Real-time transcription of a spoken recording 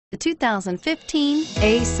The 2015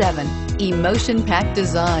 A7. Emotion-packed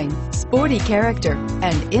design, sporty character,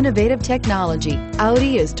 and innovative technology.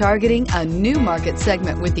 Audi is targeting a new market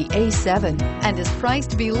segment with the A7 and is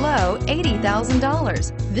priced below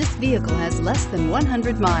 $80,000. This vehicle has less than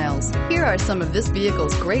 100 miles. Here are some of this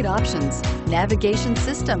vehicle's great options: navigation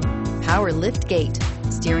system, power lift gate,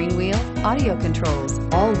 steering wheel audio controls,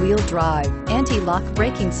 all-wheel drive, anti-lock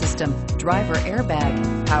braking system, driver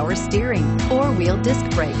airbag, power steering, four-wheel disc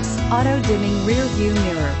brakes, auto-dimming rear view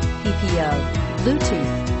mirror, PPO,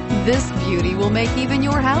 Bluetooth. This beauty will make even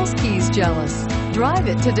your house keys jealous. Drive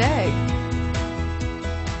it today.